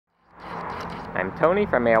I'm Tony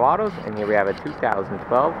from Mayo Autos, and here we have a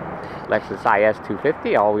 2012 Lexus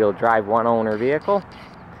IS250 all-wheel drive one-owner vehicle.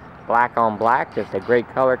 Black on black, just a great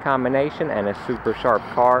color combination, and a super sharp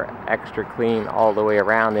car, extra clean all the way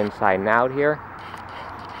around, inside and out here.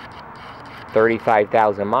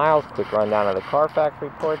 35,000 miles, quick rundown of the Carfax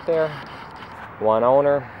report there. One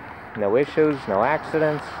owner, no issues, no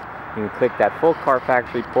accidents. You can click that full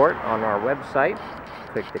Carfax report on our website.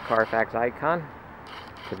 Click the Carfax icon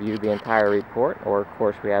to view the entire report, or of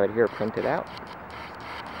course we have it here printed out.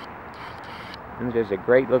 And just a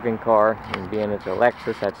great looking car, and being it's a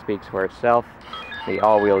Lexus, that speaks for itself. The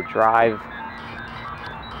all-wheel drive,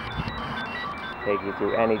 take you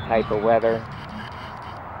through any type of weather.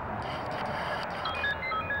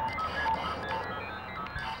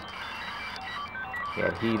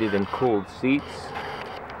 Yeah, heated and cooled seats.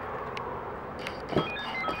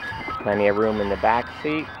 Plenty of room in the back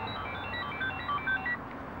seat.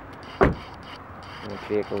 This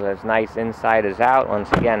vehicle is as nice inside as out. Once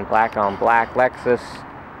again, black on black Lexus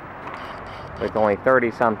with only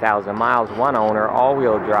 30-some thousand miles, one owner,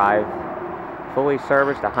 all-wheel drive, fully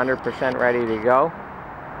serviced, 100% ready to go,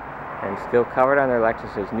 and still covered under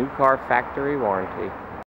Lexus's new car factory warranty.